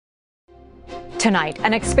Tonight,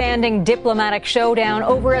 an expanding diplomatic showdown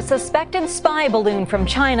over a suspected spy balloon from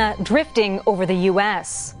China drifting over the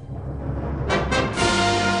U.S.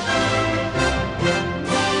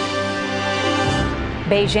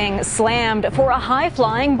 Beijing slammed for a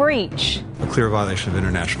high-flying breach. A clear violation of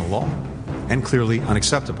international law and clearly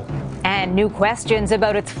unacceptable. And new questions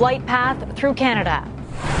about its flight path through Canada.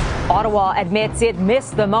 Ottawa admits it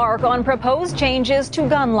missed the mark on proposed changes to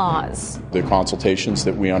gun laws. The consultations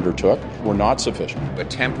that we undertook were not sufficient. A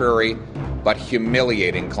temporary but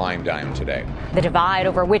humiliating climb down today. The divide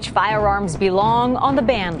over which firearms belong on the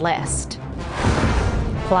banned list.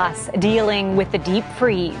 Plus, dealing with the deep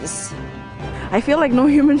freeze. I feel like no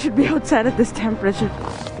human should be outside at this temperature.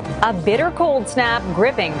 A bitter cold snap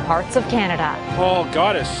gripping parts of Canada. Oh,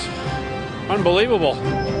 goddess. Unbelievable.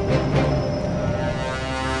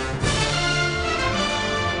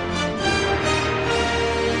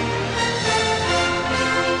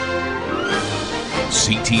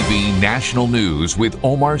 CTV National News with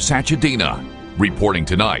Omar Sachedina. Reporting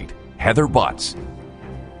tonight, Heather Butts.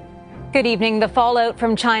 Good evening. The fallout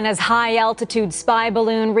from China's high-altitude spy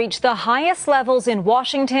balloon reached the highest levels in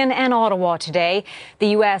Washington and Ottawa today. The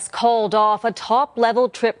U.S. called off a top-level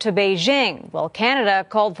trip to Beijing, while Canada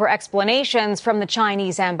called for explanations from the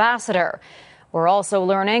Chinese ambassador. We're also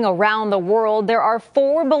learning around the world there are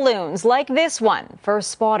 4 balloons like this one,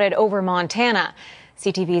 first spotted over Montana.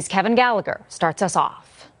 CTV's Kevin Gallagher starts us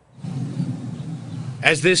off.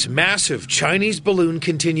 As this massive Chinese balloon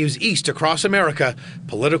continues east across America,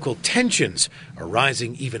 political tensions are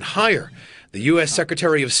rising even higher. The U.S.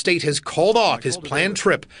 Secretary of State has called off his planned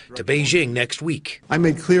trip to Beijing next week. I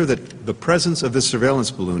made clear that the presence of this surveillance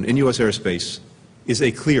balloon in U.S. airspace is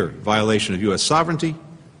a clear violation of U.S. sovereignty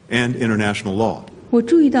and international law.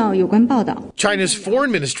 China's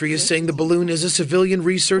foreign ministry is saying the balloon is a civilian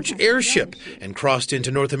research airship and crossed into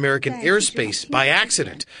North American airspace by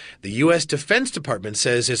accident. The U.S. Defense Department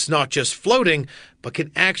says it's not just floating, but can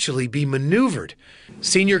actually be maneuvered.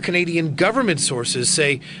 Senior Canadian government sources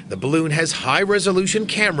say the balloon has high-resolution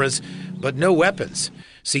cameras, but no weapons.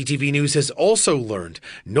 CTV News has also learned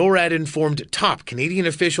NORAD informed top Canadian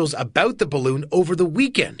officials about the balloon over the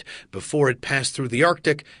weekend before it passed through the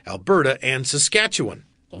Arctic, Alberta, and Saskatchewan,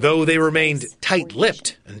 though they remained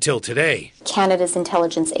tight-lipped until today. Canada's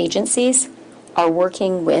intelligence agencies are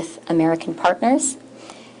working with American partners,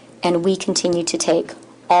 and we continue to take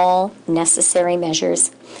all necessary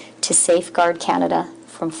measures to safeguard Canada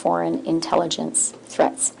from foreign intelligence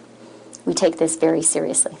threats. We take this very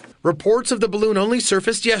seriously. Reports of the balloon only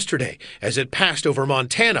surfaced yesterday as it passed over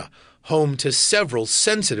Montana, home to several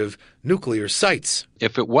sensitive nuclear sites.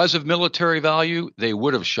 If it was of military value, they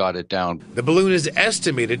would have shot it down. The balloon is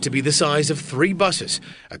estimated to be the size of 3 buses.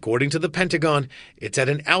 According to the Pentagon, it's at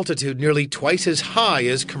an altitude nearly twice as high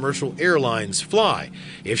as commercial airlines fly.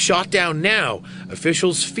 If shot down now,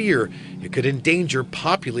 officials fear it could endanger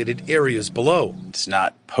populated areas below. It does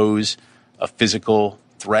not pose a physical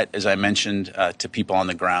threat, as I mentioned, to people on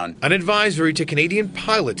the ground. An advisory to Canadian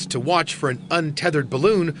pilots to watch for an untethered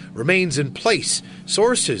balloon remains in place.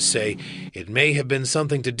 Sources say it may have been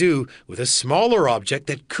something to do with a smaller object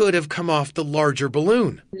that could have come off the larger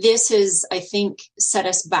balloon. This has, I think, set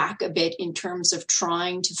us back a bit in terms of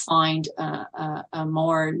trying to find a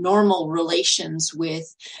more normal relations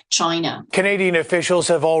with China. Canadian officials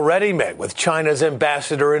have already met with China's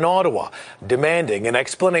ambassador in Ottawa, demanding an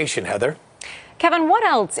explanation, Heather. Kevin, what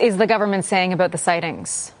else is the government saying about the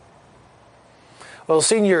sightings? Well,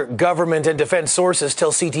 senior government and defense sources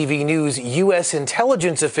tell CTV News U.S.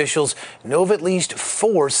 intelligence officials know of at least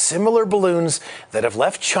 4 similar balloons that have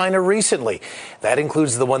left China recently. That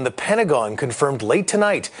includes the one the Pentagon confirmed late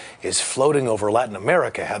tonight is floating over Latin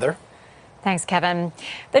America, Heather. Thanks, Kevin.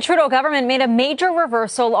 The Trudeau government made a major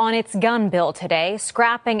reversal on its gun bill today,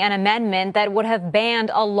 scrapping an amendment that would have banned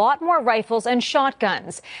a lot more rifles and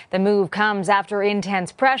shotguns. The move comes after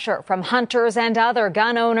intense pressure from hunters and other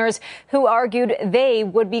gun owners who argued they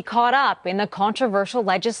would be caught up in the controversial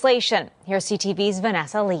legislation. Here's CTV's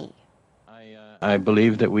Vanessa Lee. I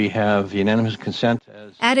believe that we have unanimous consent.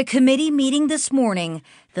 At a committee meeting this morning,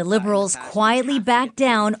 the Liberals quietly backed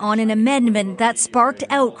down on an amendment that sparked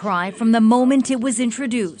outcry from the moment it was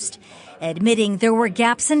introduced, admitting there were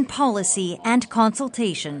gaps in policy and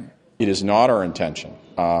consultation. It is not our intention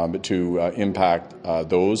to impact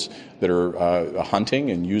those that are hunting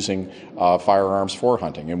and using firearms for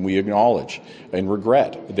hunting. And we acknowledge and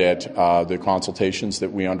regret that the consultations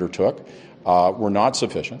that we undertook were not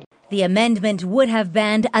sufficient. The amendment would have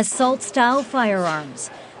banned assault-style firearms,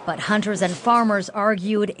 but hunters and farmers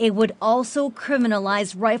argued it would also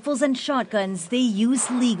criminalize rifles and shotguns they use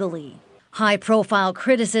legally. High-profile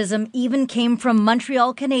criticism even came from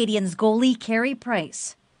Montreal Canadiens goalie Carey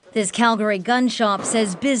Price. This Calgary gun shop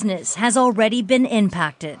says business has already been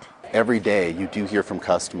impacted. Every day you do hear from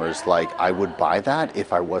customers like, I would buy that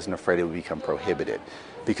if I wasn't afraid it would become prohibited.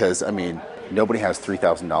 Because, nobody has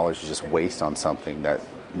 $3,000 to just waste on something that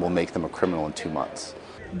will make them a criminal in 2 months.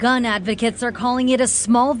 Gun advocates are calling it a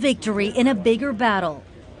small victory in a bigger battle.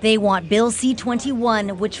 They want Bill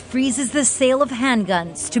C-21, which freezes the sale of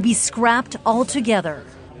handguns, to be scrapped altogether.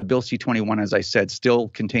 Bill C-21, as I said, still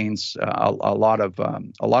contains a lot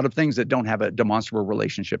of things that don't have a demonstrable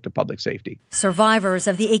relationship to public safety. Survivors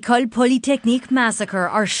of the École Polytechnique massacre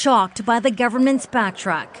are shocked by the government's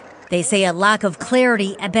backtrack. They say a lack of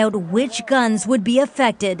clarity about which guns would be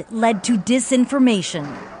affected led to disinformation.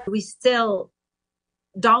 We still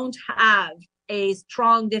don't have a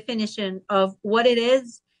strong definition of what it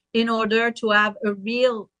is in order to have a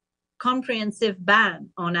real comprehensive ban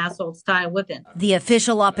on assault-style weapons. The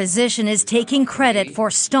official opposition is taking credit for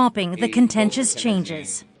stopping the contentious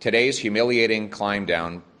changes. Today's humiliating climb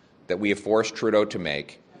down that we have forced Trudeau to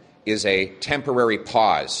make is a temporary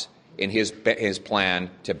pause in his plan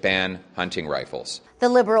to ban hunting rifles. The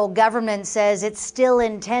Liberal government says it still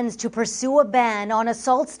intends to pursue a ban on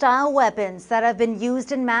assault-style weapons that have been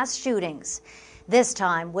used in mass shootings, this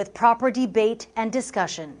time with proper debate and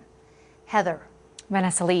discussion. Heather.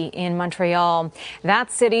 Vanessa Lee in Montreal.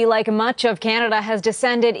 That city, like much of Canada, has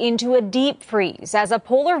descended into a deep freeze as a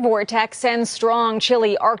polar vortex sends strong,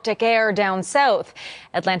 chilly Arctic air down south.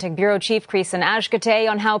 Atlantic Bureau Chief Creason Ashkate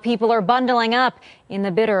on how people are bundling up in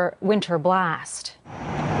the bitter winter blast.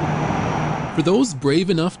 For those brave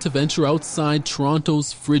enough to venture outside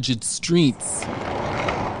Toronto's frigid streets,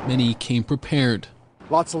 many came prepared.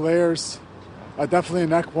 Lots of layers, definitely a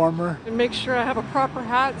neck warmer. And make sure I have a proper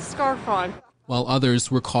hat and scarf on. While others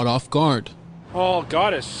were caught off guard. Oh,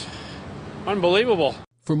 God, it's unbelievable.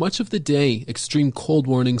 For much of the day, extreme cold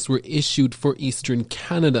warnings were issued for eastern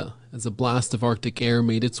Canada as a blast of Arctic air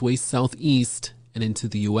made its way southeast and into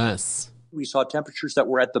the U.S. We saw temperatures that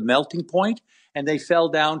were at the melting point, and they fell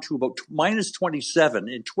down to about minus 27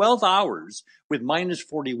 in 12 hours with minus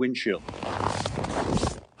 40 wind chill.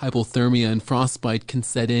 Hypothermia and frostbite can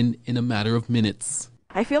set in a matter of minutes.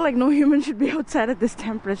 I feel like no human should be outside at this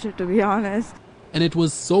temperature, to be honest. And it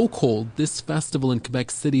was so cold, this festival in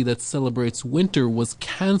Quebec City that celebrates winter was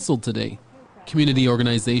cancelled today. Community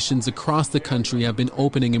organizations across the country have been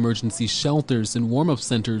opening emergency shelters and warm-up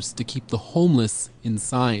centers to keep the homeless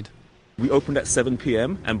inside. We opened at 7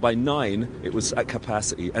 p.m. and by 9 it was at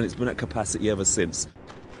capacity, and it's been at capacity ever since.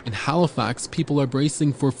 In Halifax, people are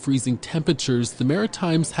bracing for freezing temperatures the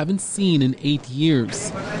Maritimes haven't seen in 8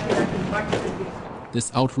 years. This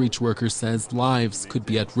outreach worker says lives could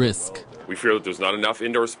be at risk. We fear that there's not enough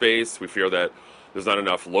indoor space. We fear that there's not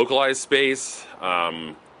enough localized space.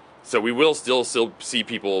 So we will still see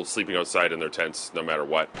people sleeping outside in their tents no matter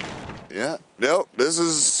what. Yeah, no, this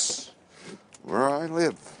is where I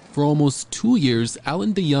live. For almost 2 years,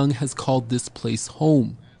 Alan DeYoung has called this place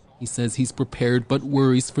home. He says he's prepared but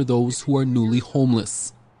worries for those who are newly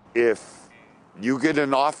homeless. If you get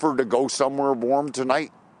an offer to go somewhere warm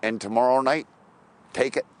tonight and tomorrow night,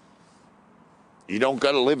 take it. You don't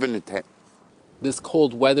got to live in a tent. This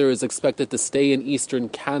cold weather is expected to stay in eastern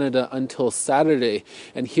Canada until Saturday.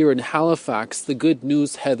 And here in Halifax, the good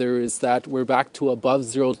news, Heather, is that we're back to above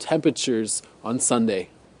zero temperatures on Sunday.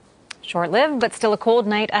 Short-lived, but still a cold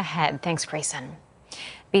night ahead. Thanks, Grayson.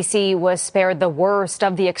 BC was spared the worst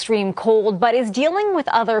of the extreme cold, but is dealing with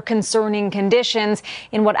other concerning conditions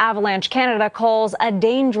in what Avalanche Canada calls a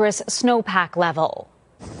dangerous snowpack level.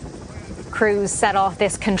 Crews set off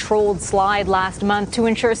this controlled slide last month to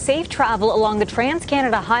ensure safe travel along the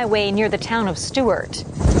Trans-Canada Highway near the town of Stewart.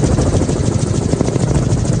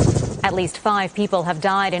 At least 5 people have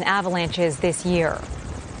died in avalanches this year.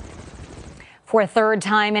 For a third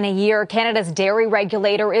time in a year, Canada's dairy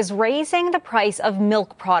regulator is raising the price of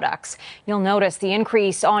milk products. You'll notice the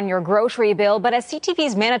increase on your grocery bill, but as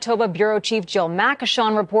CTV's Manitoba Bureau Chief Jill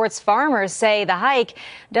Makashon reports, farmers say the hike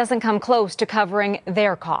doesn't come close to covering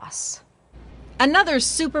their costs. Another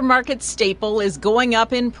supermarket staple is going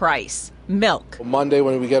up in price, milk. Monday,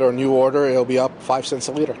 when we get our new order, it'll be up 5 cents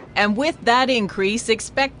a liter. And with that increase,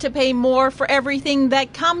 expect to pay more for everything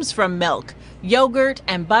that comes from milk, yogurt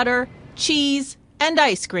and butter, cheese and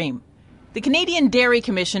ice cream. The Canadian Dairy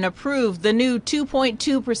Commission approved the new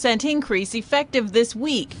 2.2% increase effective this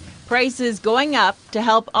week. Prices going up to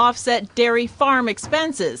help offset dairy farm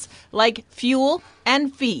expenses like fuel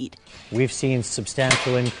and feed. We've seen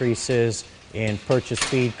substantial increases in purchase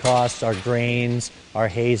feed costs, our grains, our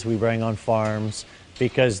hays we bring on farms,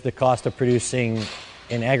 because the cost of producing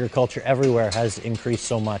in agriculture everywhere has increased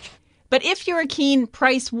so much. But if you're a keen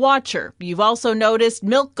price watcher, you've also noticed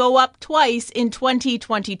milk go up twice in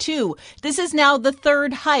 2022. This is now the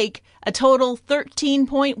third hike, a total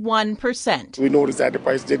 13.1%. We noticed that the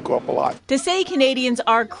price did go up a lot. To say Canadians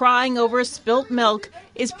are crying over spilt milk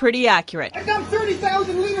is pretty accurate. I got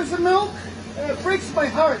 30,000 liters of milk, and it breaks my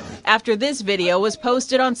heart. After this video was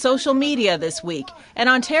posted on social media this week, an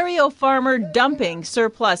Ontario farmer dumping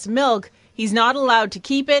surplus milk, he's not allowed to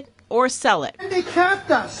keep it or sell it. And they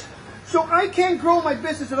capped us. So I can't grow my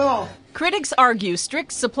business at all. Critics argue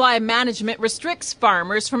strict supply management restricts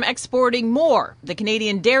farmers from exporting more. The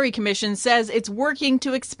Canadian Dairy Commission says it's working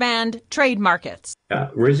to expand trade markets.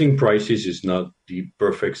 Raising prices is not the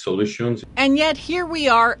perfect solution. And yet here we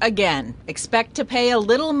are again. Expect to pay a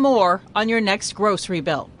little more on your next grocery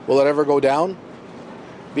bill. Will it ever go down?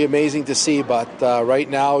 Be amazing to see, but right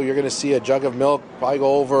now you're going to see a jug of milk probably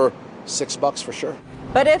go over $6 for sure.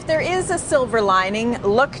 But if there is a silver lining,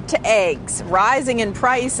 look to eggs. Rising in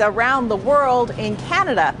price around the world, in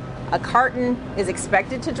Canada, a carton is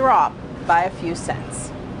expected to drop by a few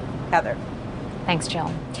cents. Heather. Thanks,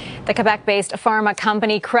 Jill. The Quebec-based pharma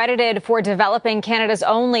company credited for developing Canada's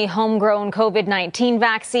only homegrown COVID-19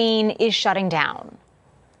 vaccine is shutting down.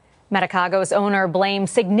 Medicago's owner blames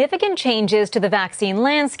significant changes to the vaccine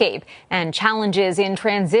landscape and challenges in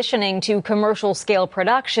transitioning to commercial-scale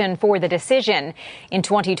production for the decision. In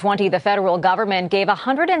 2020, the federal government gave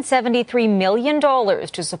 $173 million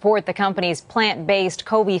to support the company's plant-based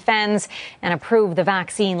Covifenz and approved the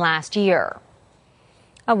vaccine last year.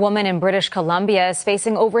 A woman in British Columbia is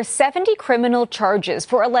facing over 70 criminal charges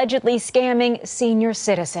for allegedly scamming senior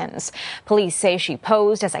citizens. Police say she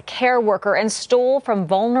posed as a care worker and stole from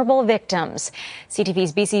vulnerable victims.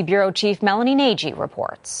 CTV's BC Bureau Chief Melanie Nagy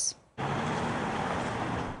reports.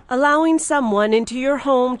 Allowing someone into your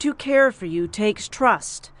home to care for you takes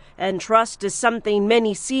trust. And trust is something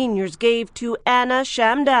many seniors gave to Anna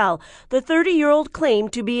Shamdal. The 30-year-old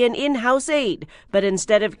claimed to be an in-house aide, but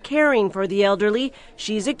instead of caring for the elderly,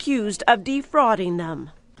 she's accused of defrauding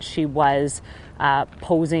them. She was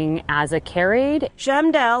posing as a care aide.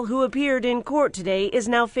 Shamdal, who appeared in court today, is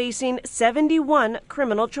now facing 71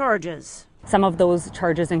 criminal charges. Some of those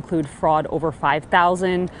charges include fraud over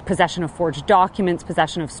 $5,000, possession of forged documents,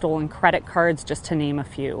 possession of stolen credit cards, just to name a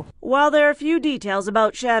few. While there are few details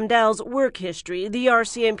about Shamdal's work history, the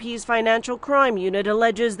RCMP's Financial Crime Unit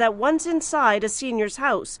alleges that once inside a senior's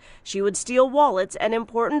house, she would steal wallets and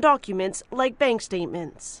important documents like bank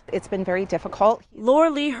statements. It's been very difficult. Laura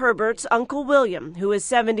Lee Herbert's Uncle William, who is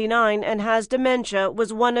 79 and has dementia,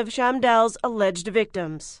 was one of Shamdal's alleged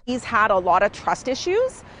victims. He's had a lot of trust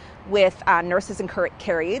issues with nurses and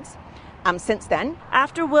care aides since then.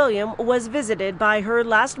 After William was visited by her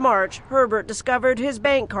last March, Herbert discovered his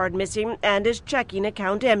bank card missing and his checking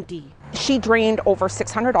account empty. She drained over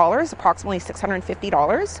 $600, approximately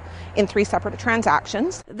 $650, in 3 separate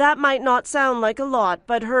transactions. That might not sound like a lot,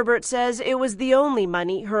 but Herbert says it was the only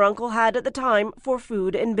money her uncle had at the time for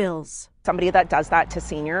food and bills. Somebody that does that to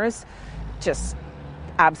seniors, just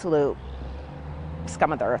absolute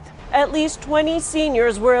scum of the earth. At least 20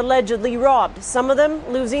 seniors were allegedly robbed, some of them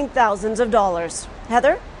losing thousands of dollars.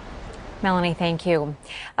 Heather? Melanie, thank you.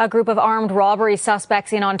 A group of armed robbery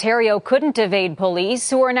suspects in Ontario couldn't evade police,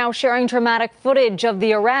 who are now sharing dramatic footage of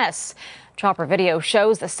the arrests. Chopper video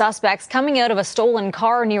shows the suspects coming out of a stolen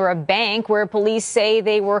car near a bank where police say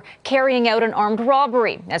they were carrying out an armed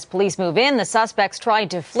robbery. As police move in, the suspects tried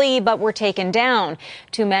to flee but were taken down.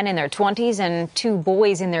 2 men in their 20s and 2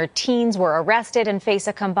 boys in their teens were arrested and face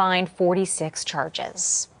a combined 46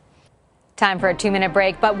 charges. Time for a 2-minute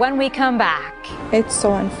break, but when we come back... It's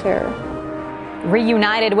so unfair.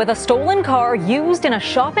 Reunited with a stolen car used in a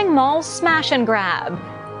shopping mall smash and grab.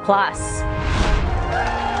 Plus...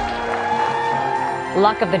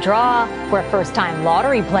 luck of the draw for a first-time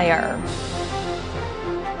lottery player.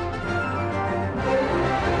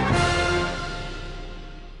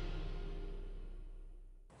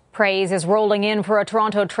 Praise is rolling in for a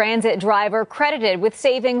Toronto Transit driver credited with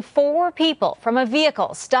saving 4 people from a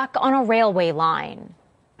vehicle stuck on a railway line.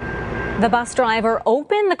 The bus driver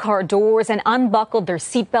opened the car doors and unbuckled their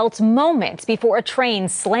seatbelts moments before a train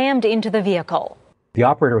slammed into the vehicle. The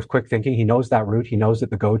operator was quick thinking. He knows that route. He knows that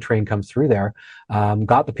the GO train comes through there.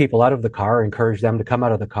 Got the people out of the car, encouraged them to come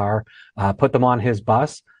out of the car, put them on his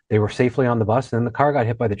bus. They were safely on the bus, and then the car got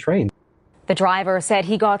hit by the train. The driver said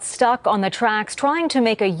he got stuck on the tracks trying to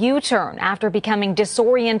make a U-turn after becoming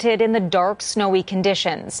disoriented in the dark, snowy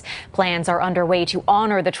conditions. Plans are underway to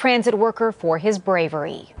honor the transit worker for his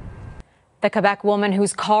bravery. The Quebec woman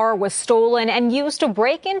whose car was stolen and used to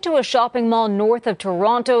break into a shopping mall north of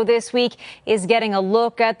Toronto this week is getting a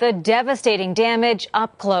look at the devastating damage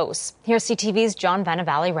up close. Here's CTV's John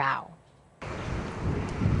Vanavalley Rao.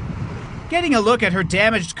 Getting a look at her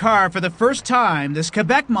damaged car for the first time, this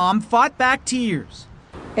Quebec mom fought back tears.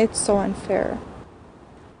 It's so unfair.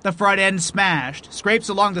 The front end smashed, scrapes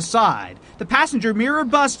along the side, the passenger mirror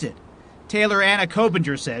busted. Taylor Anna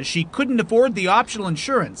Cobinger says she couldn't afford the optional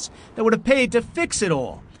insurance that would have paid to fix it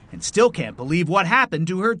all and still can't believe what happened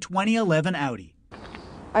to her 2011 Audi.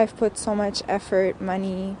 I've put so much effort,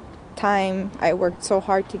 money, time. I worked so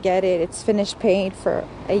hard to get it. It's finished paid for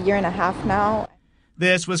a year and a half now.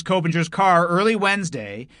 This was Cobinger's car early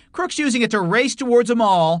Wednesday. Crooks using it to race towards a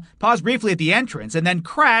mall, paused briefly at the entrance, and then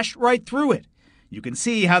crashed right through it. You can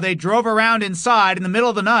see how they drove around inside in the middle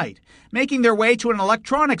of the night, making their way to an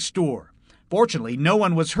electronics store. Fortunately, no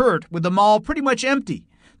one was hurt, with the mall pretty much empty.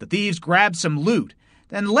 The thieves grabbed some loot,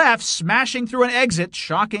 then left, smashing through an exit,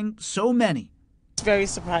 shocking so many. It's very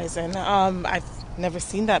surprising. I've never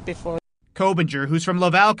seen that before. Cobinger, who's from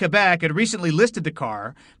Laval, Quebec, had recently listed the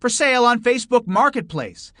car for sale on Facebook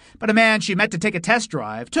Marketplace. But a man she met to take a test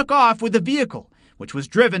drive took off with the vehicle, which was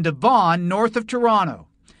driven to Vaughan, north of Toronto,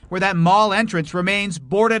 where that mall entrance remains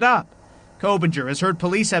boarded up. Cobinger has heard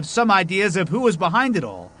police have some ideas of who was behind it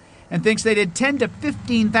all, and thinks they did $10,000 to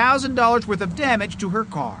 $15,000 worth of damage to her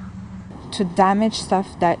car. To damage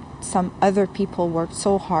stuff that some other people worked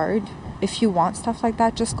so hard, if you want stuff like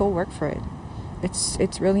that, just go work for it.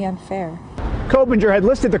 It's really unfair. Cobinger had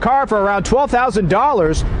listed the car for around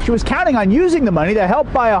 $12,000. She was counting on using the money to help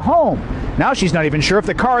buy a home. Now she's not even sure if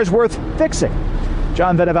the car is worth fixing.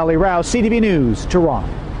 John Vanavalley Rao, CTV News, Toronto.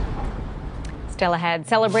 Still ahead,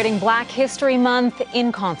 celebrating Black History Month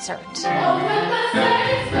in concert.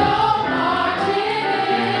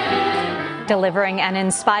 Delivering an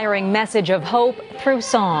inspiring message of hope through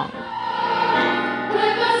song.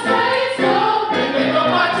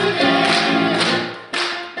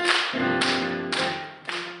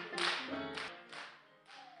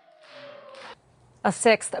 A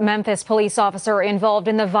sixth Memphis police officer involved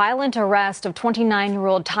in the violent arrest of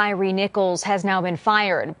 29-year-old Tyree Nichols has now been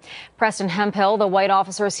fired. Preston Hemphill, the white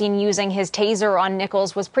officer seen using his taser on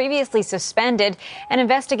Nichols, was previously suspended. An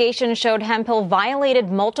investigation showed Hemphill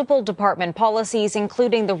violated multiple department policies,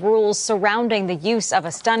 including the rules surrounding the use of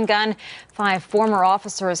a stun gun. 5 former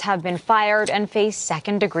officers have been fired and face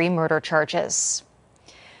second-degree murder charges.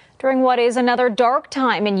 During what is another dark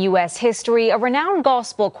time in U.S. history, a renowned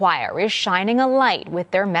gospel choir is shining a light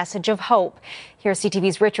with their message of hope. Here's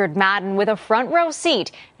CTV's Richard Madden with a front row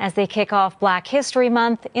seat as they kick off Black History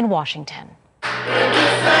Month in Washington.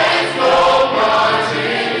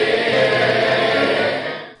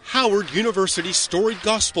 Howard University's storied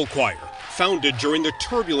gospel choir, founded during the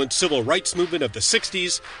turbulent civil rights movement of the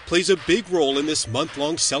 60s, plays a big role in this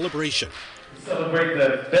month-long celebration. Celebrate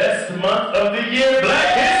the best month of the year,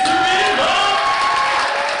 Black History Month!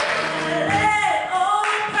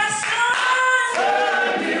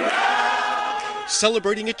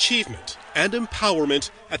 Celebrating achievement and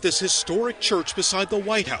empowerment at this historic church beside the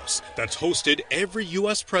White House that's hosted every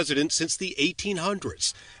U.S. president since the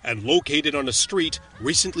 1800s and located on a street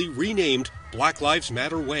recently renamed Black Lives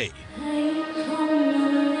Matter Way.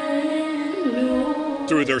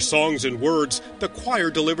 Through their songs and words, the choir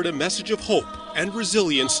delivered a message of hope and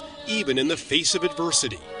resilience even in the face of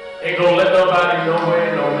adversity. Ain't gonna let nobody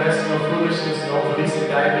nowhere, no mess, no foolishness, no police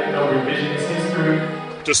indictment, no revisionist history.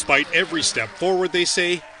 Despite every step forward, they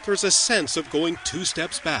say, there's a sense of going 2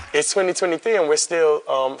 steps back. It's 2023 and we're still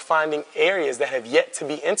finding areas that have yet to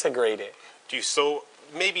be integrated. So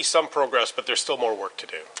maybe some progress, but there's still more work to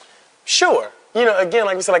do. Sure. You know, again,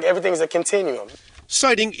 like we said, like everything's a continuum.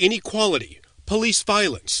 Citing inequality, police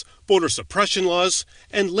violence, voter suppression laws,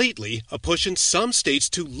 and lately a push in some states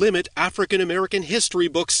to limit African American history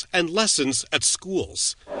books and lessons at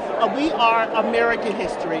schools. We are American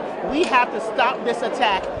history. We have to stop this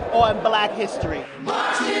attack on Black history.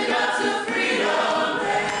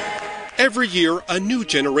 Every year, a new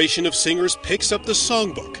generation of singers picks up the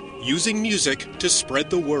songbook, using music to spread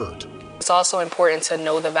the word. It's also important to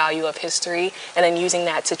know the value of history and then using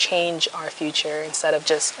that to change our future instead of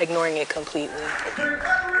just ignoring it completely.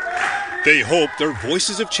 They hope their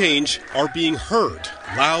voices of change are being heard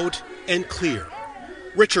loud and clear.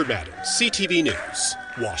 Richard Madden, CTV News,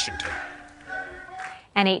 Washington.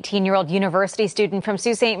 An 18-year-old university student from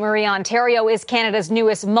Sault Ste. Marie, Ontario, is Canada's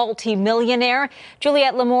newest multi-millionaire.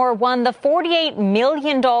 Juliette Lamour won the $48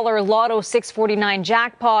 million Lotto 649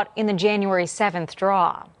 jackpot in the January 7th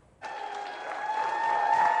draw.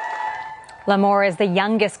 Lamour is the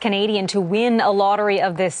youngest Canadian to win a lottery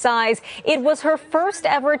of this size. It was her first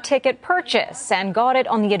ever ticket purchase and got it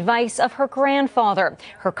on the advice of her grandfather.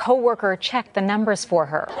 Her co-worker checked the numbers for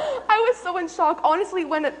her. I was so in shock. Honestly,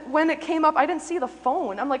 when it came up, I didn't see the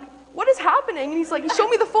phone. I'm like, what is happening? And he's like, he showed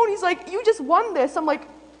me the phone. He's like, you just won this. I'm like,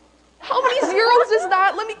 how many zeros is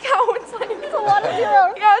that? Let me count. It's a lot of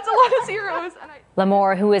zeros. Yeah, it's a lot of zeros.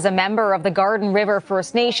 Lamour, who is a member of the Garden River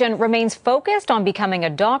First Nation, remains focused on becoming a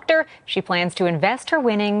doctor. She plans to invest her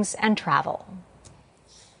winnings and travel.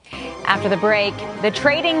 After the break, the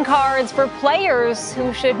trading cards for players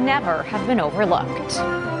who should never have been overlooked.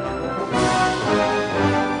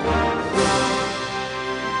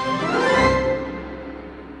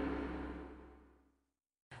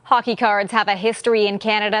 Hockey cards have a history in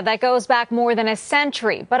Canada that goes back more than a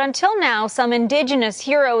century, but until now, some Indigenous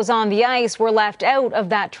heroes on the ice were left out of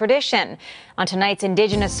that tradition. On tonight's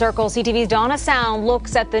Indigenous Circle, CTV's Donna Sound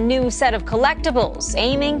looks at the new set of collectibles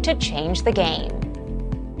aiming to change the game.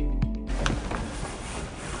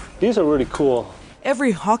 These are really cool.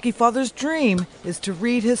 Every hockey father's dream is to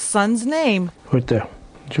read his son's name Right there.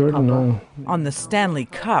 Jordan Nolan. on the Stanley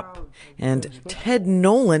Cup. And Ted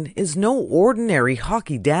Nolan is no ordinary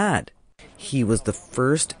hockey dad. He was the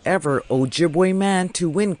first ever Ojibwe man to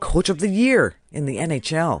win Coach of the Year in the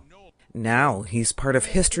NHL. Now he's part of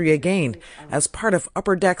history again as part of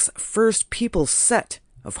Upper Deck's first People's set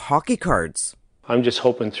of hockey cards. I'm just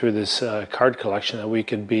hoping through this card collection that we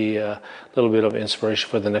could be a little bit of inspiration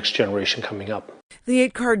for the next generation coming up. The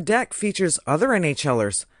 8-card deck features other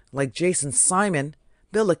NHLers like Jason Simon,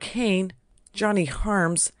 Bill Akane, Johnny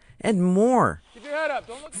Harms, and more.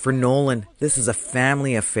 For Nolan, this is a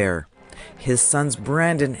family affair. His sons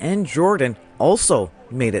Brandon and Jordan also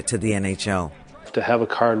made it to the NHL. To have a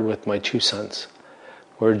card with my two sons,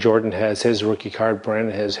 where Jordan has his rookie card,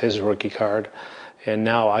 Brandon has his rookie card, and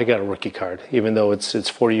now I got a rookie card, even though it's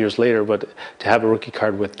 40 years later, but to have a rookie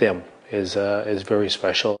card with them is very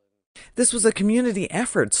special. This was a community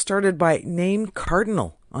effort started by Name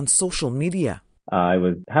Cardinal on social media. I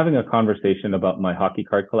was having a conversation about my hockey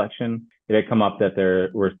card collection. It had come up that there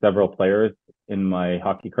were several players in my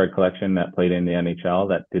hockey card collection that played in the NHL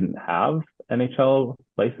that didn't have NHL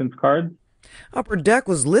license cards. Upper Deck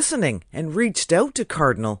was listening and reached out to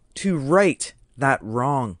Cardinal to right that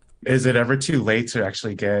wrong. Is it ever too late to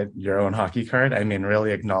actually get your own hockey card? I mean,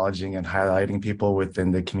 really acknowledging and highlighting people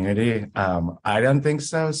within the community. I don't think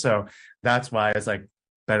so. So that's why it's like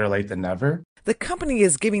better late than never. The company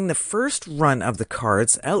is giving the first run of the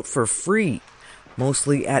cards out for free,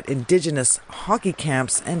 mostly at Indigenous hockey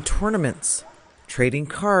camps and tournaments. Trading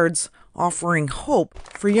cards, offering hope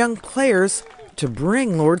for young players to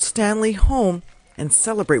bring Lord Stanley home and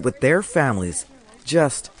celebrate with their families,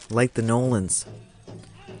 just like the Nolans.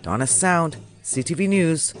 Donna Sound, CTV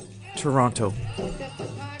News, Toronto.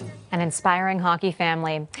 An inspiring hockey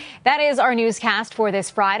family. That is our newscast for this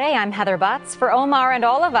Friday. I'm Heather Butts. For Omar and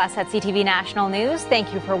all of us at CTV National News,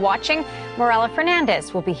 thank you for watching. Morella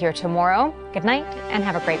Fernandez will be here tomorrow. Good night and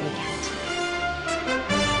have a great weekend.